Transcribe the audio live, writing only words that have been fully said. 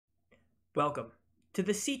Welcome to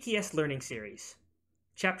the CTS Learning Series,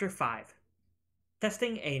 Chapter 5,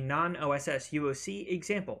 Testing a Non-OSS UOC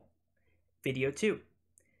Example, Video 2,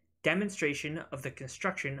 Demonstration of the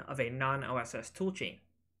Construction of a Non-OSS Toolchain.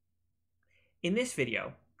 In this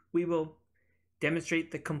video, we will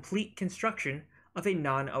demonstrate the complete construction of a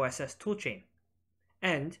non-OSS toolchain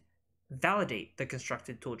and validate the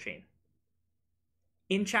constructed toolchain.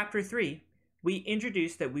 In Chapter 3, we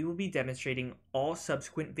introduced that we will be demonstrating all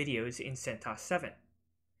subsequent videos in CentOS 7.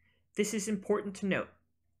 This is important to note,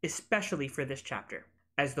 especially for this chapter,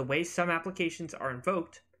 as the way some applications are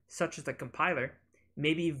invoked, such as the compiler,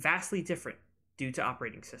 may be vastly different due to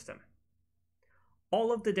operating system.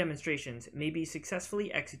 All of the demonstrations may be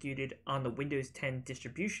successfully executed on the Windows 10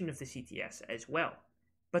 distribution of the CTS as well,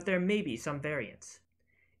 but there may be some variance.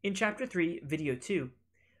 In Chapter 3, Video 2,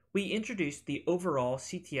 we introduced the overall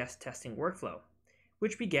CTS testing workflow,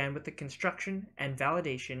 which began with the construction and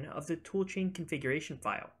validation of the toolchain configuration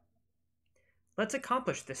file. Let's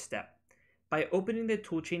accomplish this step by opening the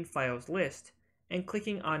toolchain files list and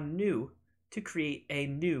clicking on New to create a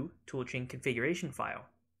new toolchain configuration file.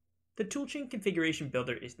 The toolchain configuration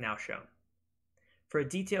builder is now shown. For a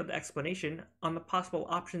detailed explanation on the possible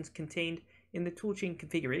options contained in the toolchain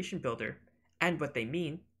configuration builder and what they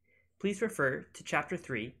mean, please refer to Chapter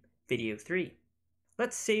 3, Video 3.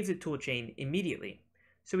 Let's save the toolchain immediately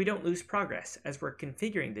so we don't lose progress as we're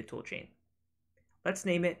configuring the toolchain. Let's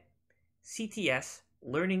name it CTS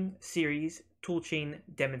Learning Series Toolchain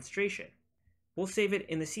Demonstration. We'll save it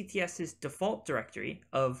in the CTS's default directory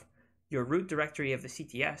of your root directory of the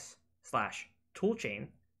CTS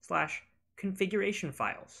 /toolchain/configuration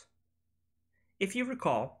files. If you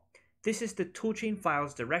recall, this is the toolchain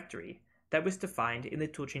files directory that was defined in the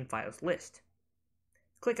toolchain files list.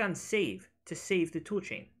 Click on Save to save the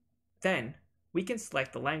toolchain. Then, we can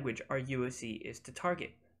select the language our UOC is to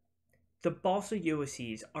target. The balsa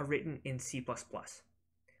UOCs are written in C++.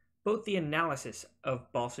 Both the analysis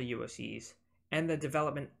of balsa UOCs and the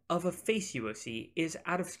development of a face UOC is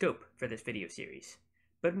out of scope for this video series,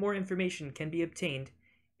 but more information can be obtained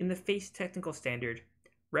in the face technical standard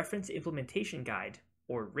Reference Implementation Guide,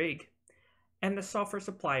 or RIG, and the Software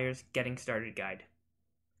Suppliers Getting Started Guide.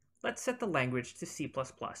 Let's set the language to C++.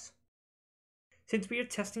 Since we are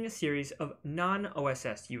testing a series of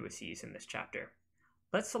non-OSS UOCs in this chapter,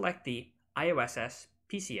 let's select the IOSS,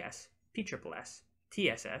 PCS, PSSS,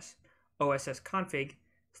 TSS, OSS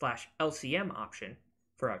config/LCM option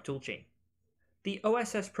for our toolchain. The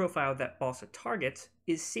OSS profile that balsa targets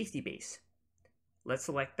is safety base. Let's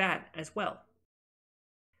select that as well.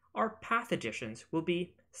 Our path additions will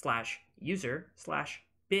be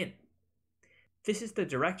 /user/bin. This is the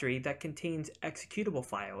directory that contains executable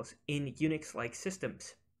files in Unix-like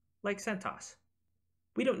systems, like CentOS.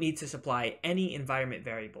 We don't need to supply any environment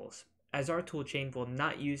variables, as our toolchain will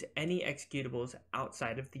not use any executables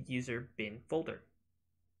outside of the user bin folder.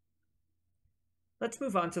 Let's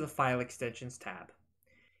move on to the File Extensions tab.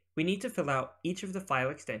 We need to fill out each of the file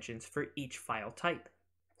extensions for each file type.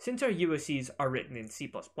 Since our UOCs are written in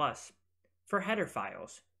C++, for header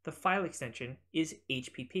files, the file extension is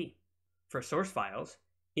HPP. For source files,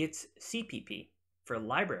 it's CPP. For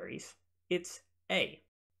libraries, it's A.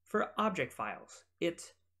 For object files,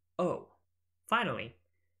 it's O. Finally,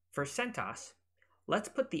 for CentOS, let's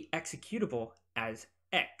put the executable as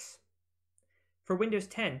X. For Windows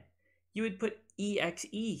 10, you would put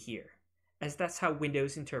EXE here, as that's how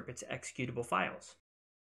Windows interprets executable files.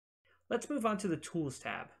 Let's move on to the Tools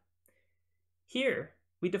tab. Here,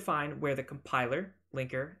 we define where the compiler,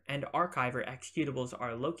 linker, and archiver executables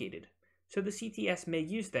are located, so the CTS may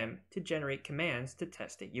use them to generate commands to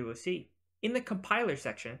test a UOC. In the compiler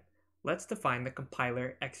section, let's define the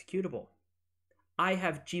compiler executable. I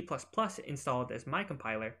have G++ installed as my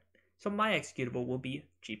compiler, so my executable will be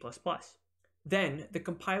G++. Then, the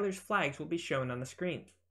compiler's flags will be shown on the screen.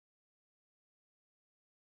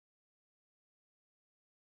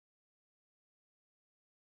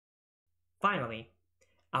 Finally,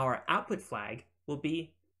 our output flag will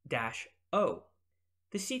be -O.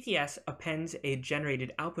 The CTS appends a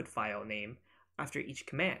generated output file name after each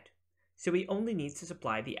command, so we only need to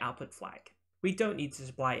supply the output flag. We don't need to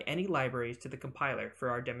supply any libraries to the compiler for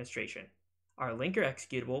our demonstration. Our linker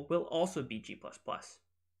executable will also be G++.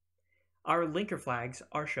 Our linker flags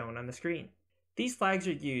are shown on the screen. These flags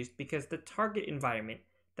are used because the target environment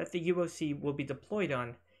that the UOC will be deployed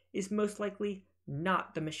on is most likely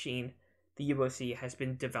not the machine the UOC has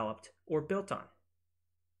been developed or built on.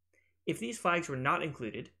 If these flags were not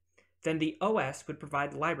included, then the OS would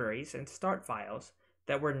provide libraries and start files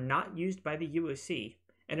that were not used by the UOC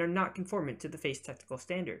and are not conformant to the face technical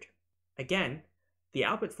standard. Again, the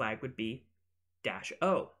output flag would be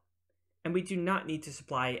 -O, and we do not need to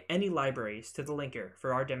supply any libraries to the linker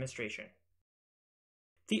for our demonstration.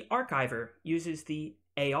 The archiver uses the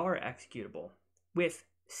AR executable with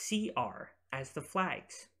CR as the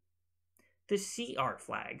flags. The CR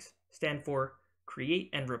flags stand for create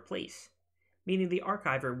and replace, meaning the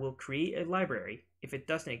archiver will create a library if it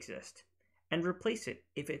doesn't exist, and replace it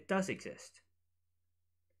if it does exist.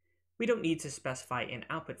 We don't need to specify an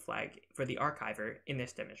output flag for the archiver in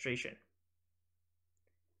this demonstration.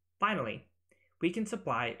 Finally, we can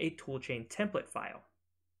supply a toolchain template file.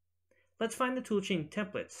 Let's find the toolchain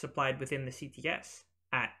templates supplied within the CTS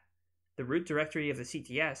at the root directory of the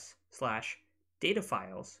CTS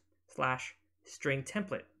 /datafiles/string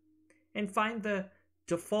template and find the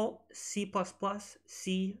default C++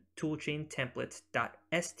 C toolchain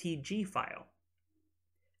templates.stg file.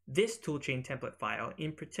 This toolchain template file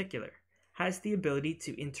in particular has the ability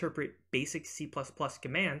to interpret basic C++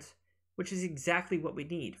 commands, which is exactly what we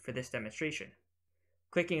need for this demonstration.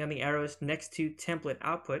 Clicking on the arrows next to template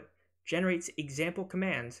output generates example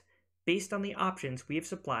commands based on the options we have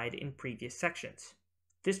supplied in previous sections.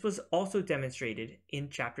 This was also demonstrated in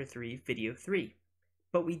Chapter 3, Video 3,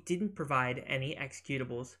 but we didn't provide any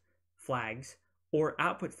executables, flags, or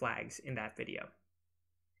output flags in that video.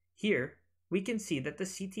 Here, we can see that the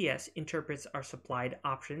CTS interprets our supplied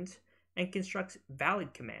options and constructs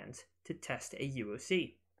valid commands to test a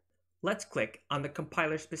UOC. Let's click on the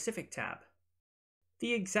compiler-specific tab.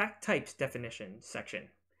 The exact types definition section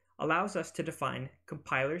allows us to define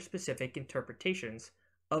compiler-specific interpretations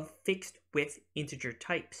of fixed-width integer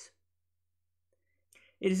types.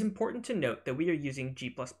 It is important to note that we are using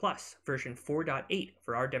G++ version 4.8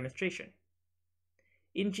 for our demonstration.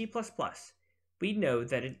 In G++, we know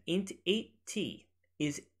that an int8t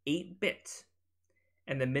is 8 bits,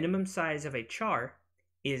 and the minimum size of a char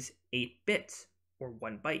is 8 bits, or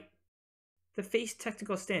 1 byte. The FACE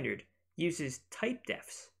technical standard uses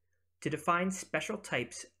typedefs to define special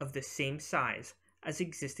types of the same size as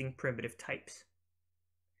existing primitive types.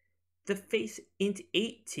 The FACE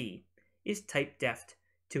int8t is typedefed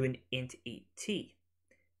to an int8t,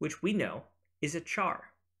 which we know is a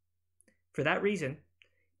char. For that reason,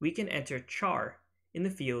 we can enter char in the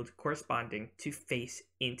field corresponding to FACE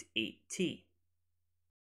int8t.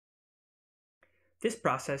 This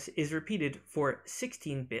process is repeated for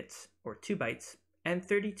 16 bits, or 2 bytes, and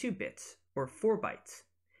 32 bits, or 4 bytes,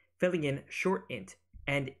 filling in short int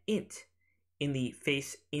and int in the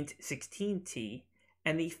FACE int16t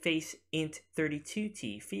and the FACE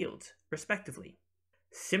int32t fields, respectively.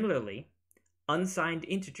 Similarly, unsigned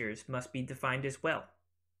integers must be defined as well.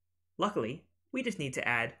 Luckily, we just need to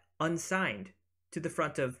add unsigned to the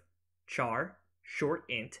front of char, short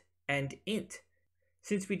int, and int,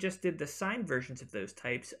 since we just did the signed versions of those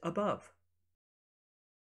types above.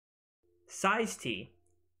 Size_t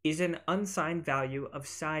is an unsigned value of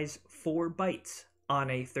size 4 bytes on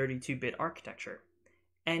a 32-bit architecture,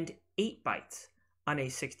 and 8 bytes on a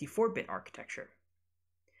 64-bit architecture.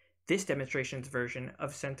 This demonstration's version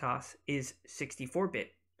of CentOS is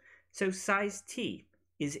 64-bit, so size_t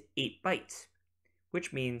is 8 bytes,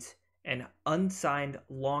 which means an unsigned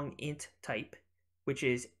long int type, which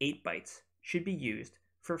is 8 bytes, should be used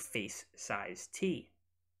for FACE size_t.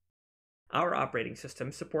 Our operating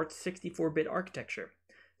system supports 64-bit architecture,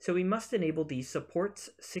 so we must enable the supports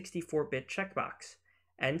 64-bit checkbox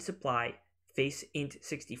and supply FACE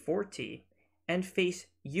int64t and FACE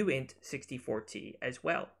uint64t as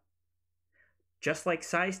well. Just like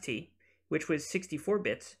size_t, which was 64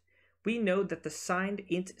 bits, we know that the signed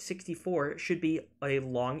int64 should be a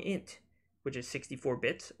long int, which is 64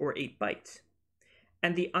 bits or 8 bytes,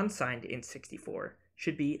 and the unsigned int64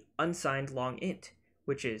 should be unsigned long int,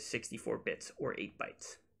 which is 64 bits or 8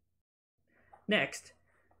 bytes. Next,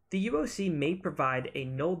 the UOC may provide a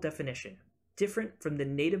null definition different from the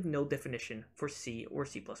native null definition for C or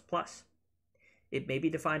C++. It may be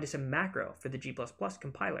defined as a macro for the G++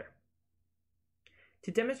 compiler.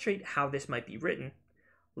 To demonstrate how this might be written,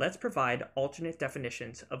 let's provide alternate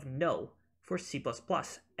definitions of null for C++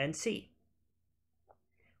 and C.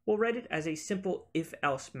 We'll write it as a simple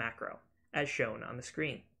if-else macro, as shown on the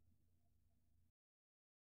screen.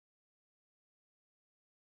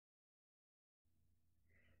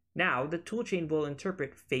 Now, the toolchain will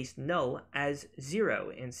interpret FACE null as 0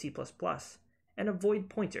 in C++ and a void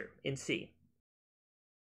pointer in C.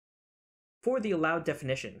 For the allowed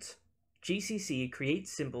definitions, GCC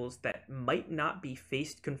creates symbols that might not be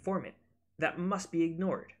FACE conformant, that must be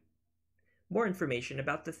ignored. More information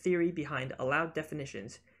about the theory behind allowed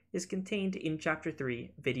definitions is contained in Chapter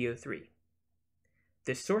 3, Video 3.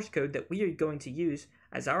 The source code that we are going to use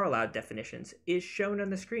as our allowed definitions is shown on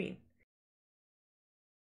the screen.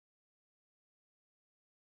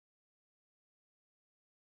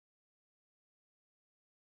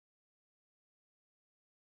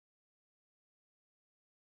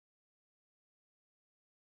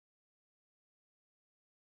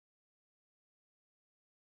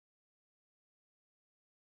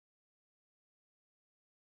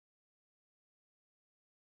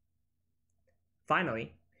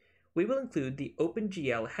 Finally, we will include the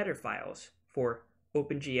OpenGL header files for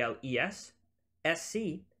OpenGL ES,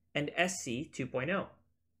 SC, and SC 2.0.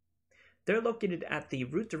 They're located at the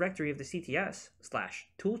root directory of the CTS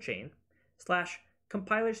 /toolchain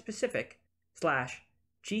 /compiler specific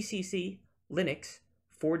 /GCC Linux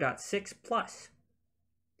 4.6 plus.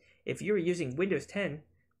 If you are using Windows 10,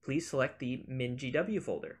 please select the min.gw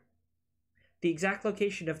folder. The exact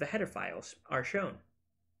location of the header files are shown.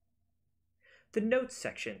 The Notes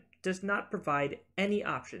section does not provide any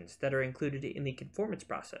options that are included in the conformance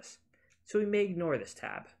process, so we may ignore this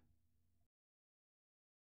tab.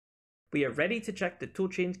 We are ready to check the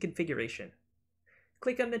toolchain's configuration.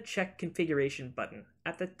 Click on the Check Configuration button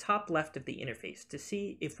at the top left of the interface to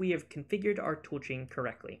see if we have configured our toolchain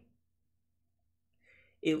correctly.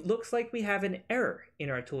 It looks like we have an error in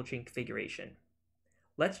our toolchain configuration.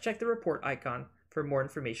 Let's check the report icon for more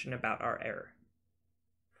information about our error.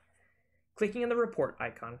 Clicking on the report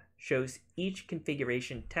icon shows each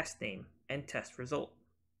configuration test name and test result.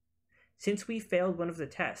 Since we failed one of the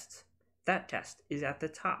tests, that test is at the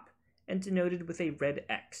top and denoted with a red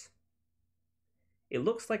X. It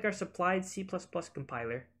looks like our supplied C++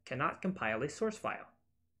 compiler cannot compile a source file.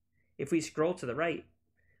 If we scroll to the right,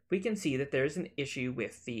 we can see that there is an issue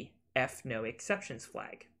with the fNoExceptions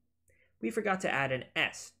flag. We forgot to add an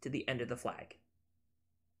S to the end of the flag.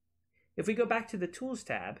 If we go back to the Tools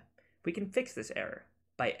tab, we can fix this error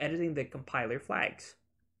by editing the compiler flags.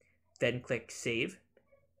 Then click Save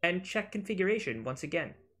and check configuration once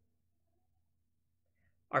again.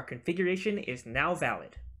 Our configuration is now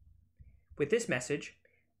valid. With this message,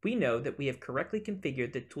 we know that we have correctly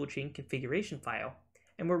configured the toolchain configuration file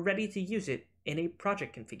and we're ready to use it in a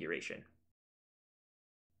project configuration.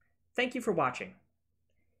 Thank you for watching.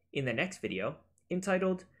 In the next video,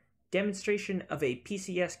 entitled Demonstration of a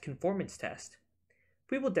PCS Conformance Test,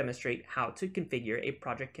 we will demonstrate how to configure a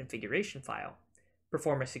project configuration file,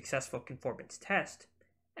 perform a successful conformance test,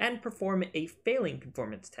 and perform a failing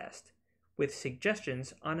conformance test, with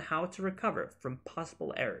suggestions on how to recover from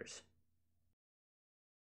possible errors.